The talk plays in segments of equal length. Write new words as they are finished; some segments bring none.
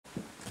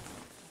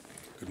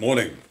Good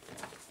morning.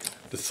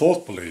 The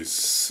thought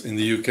police in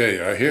the UK,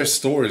 I hear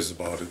stories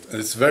about it and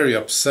it's very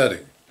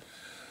upsetting.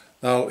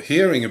 Now,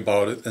 hearing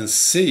about it and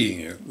seeing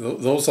it,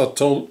 those are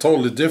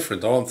totally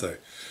different, aren't they?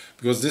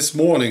 Because this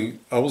morning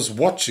I was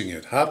watching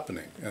it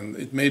happening and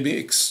it made me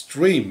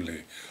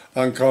extremely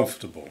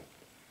uncomfortable.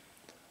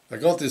 I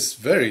got this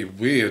very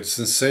weird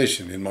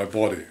sensation in my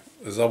body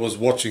as I was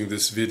watching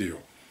this video.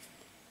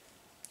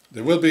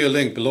 There will be a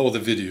link below the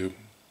video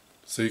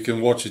so you can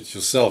watch it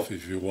yourself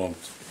if you want.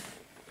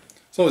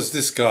 So it's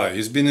this guy.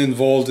 He's been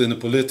involved in a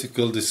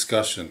political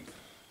discussion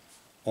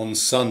on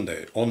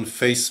Sunday on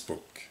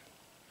Facebook.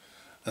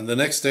 And the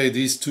next day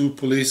these two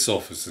police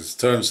officers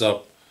turns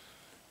up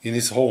in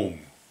his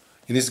home,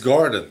 in his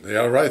garden. They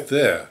are right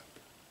there.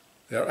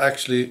 They are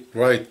actually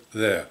right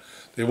there.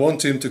 They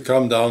want him to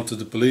come down to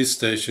the police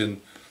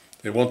station.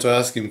 They want to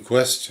ask him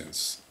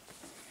questions.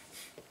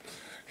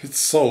 It's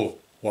so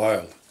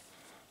wild.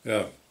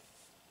 Yeah.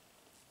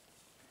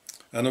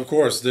 And of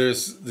course,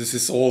 this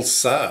is all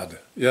sad.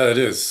 Yeah, it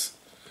is.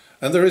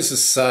 And there is a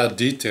sad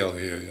detail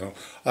here, you know.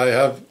 I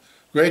have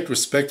great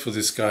respect for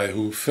this guy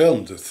who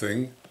filmed the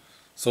thing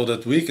so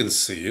that we can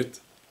see it.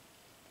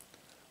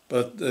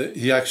 But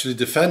he actually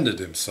defended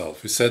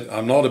himself. He said,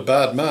 "I'm not a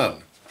bad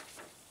man."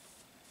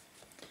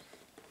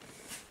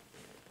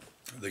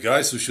 The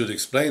guys who should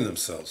explain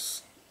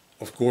themselves,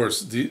 of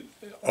course,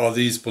 are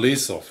these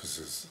police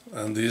officers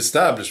and the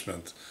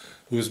establishment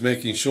who is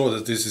making sure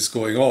that this is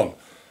going on.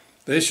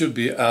 They should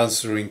be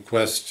answering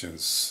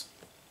questions.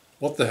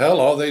 What the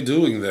hell are they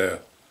doing there?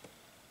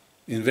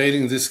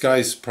 Invading this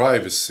guy's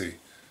privacy.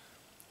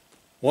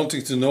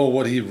 Wanting to know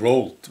what he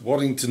wrote.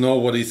 Wanting to know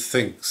what he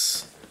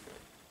thinks.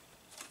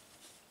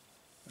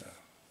 Yeah,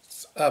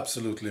 it's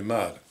absolutely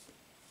mad.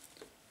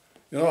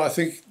 You know, I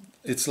think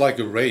it's like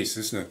a race,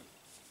 isn't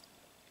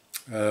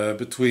it?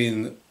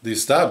 Between the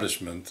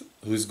establishment,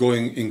 who is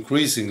going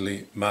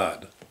increasingly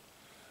mad,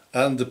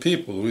 and the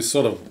people who is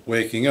sort of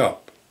waking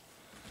up.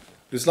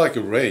 It's like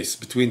a race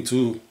between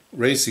two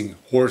racing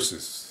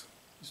horses.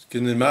 You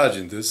can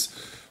imagine this.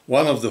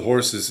 One of the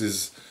horses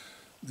is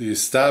the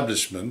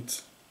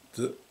establishment,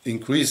 the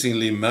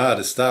increasingly mad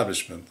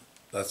establishment.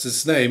 That's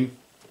its name.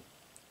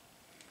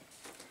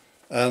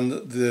 And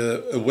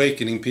the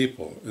awakening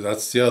people,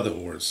 that's the other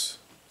horse.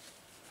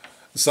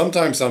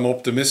 Sometimes I'm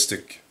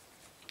optimistic.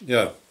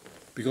 Yeah,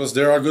 because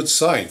there are good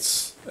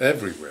signs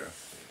everywhere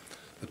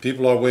that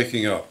people are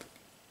waking up.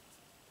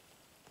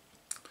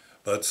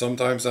 But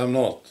sometimes I'm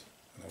not.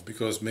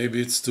 Because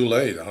maybe it's too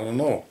late, I don't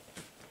know.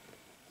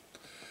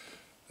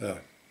 Yeah.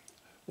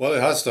 Well,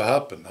 it has to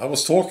happen. I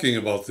was talking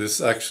about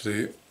this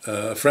actually,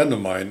 a friend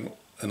of mine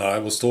and I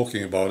was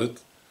talking about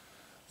it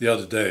the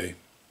other day.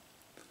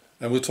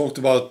 And we talked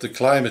about the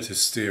climate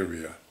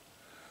hysteria,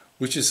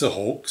 which is a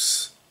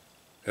hoax.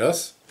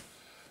 Yes?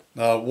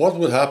 Now, what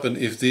would happen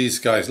if these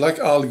guys, like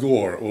Al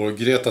Gore or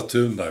Greta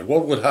Thunberg,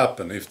 what would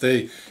happen if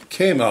they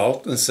came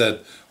out and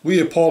said, "We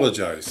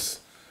apologize,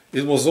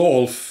 it was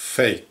all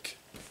fake"?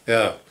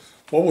 Yeah,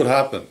 what would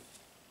happen?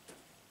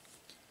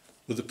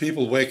 Would the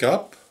people wake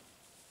up?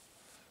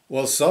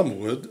 Well, some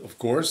would, of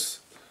course,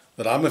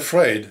 but I'm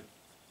afraid,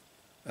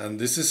 and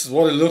this is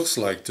what it looks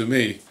like to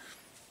me,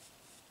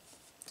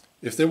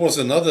 if there was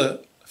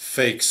another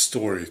fake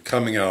story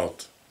coming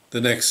out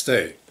the next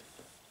day,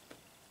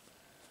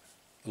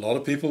 a lot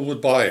of people would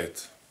buy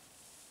it.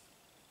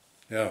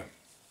 Yeah.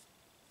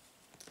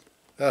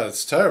 Yeah,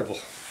 it's terrible.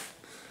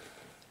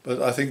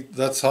 But I think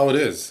that's how it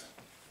is.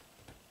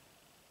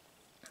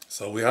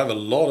 So we have a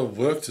lot of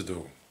work to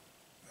do.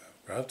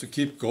 We have to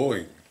keep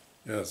going,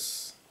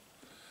 yes.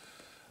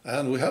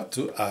 And we have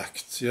to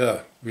act,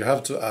 yeah. We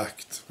have to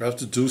act. We have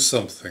to do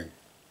something,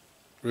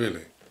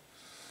 really.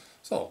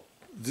 So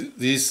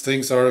these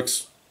things are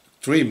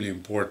extremely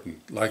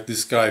important, like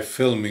this guy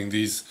filming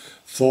these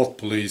thought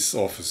police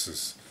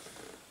officers.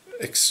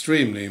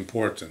 Extremely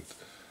important.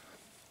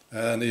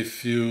 And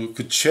if you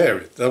could share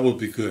it, that would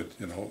be good,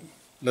 you know.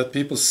 Let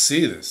people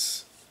see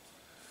this.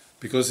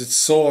 Because it's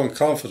so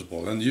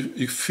uncomfortable and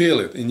you feel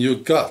it in your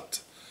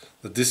gut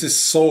that this is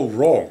so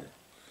wrong,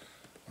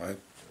 right?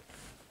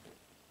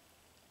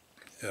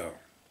 Yeah.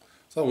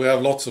 So we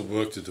have lots of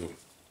work to do.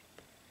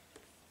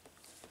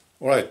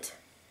 All right.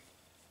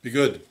 Be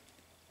good.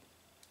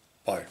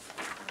 Bye.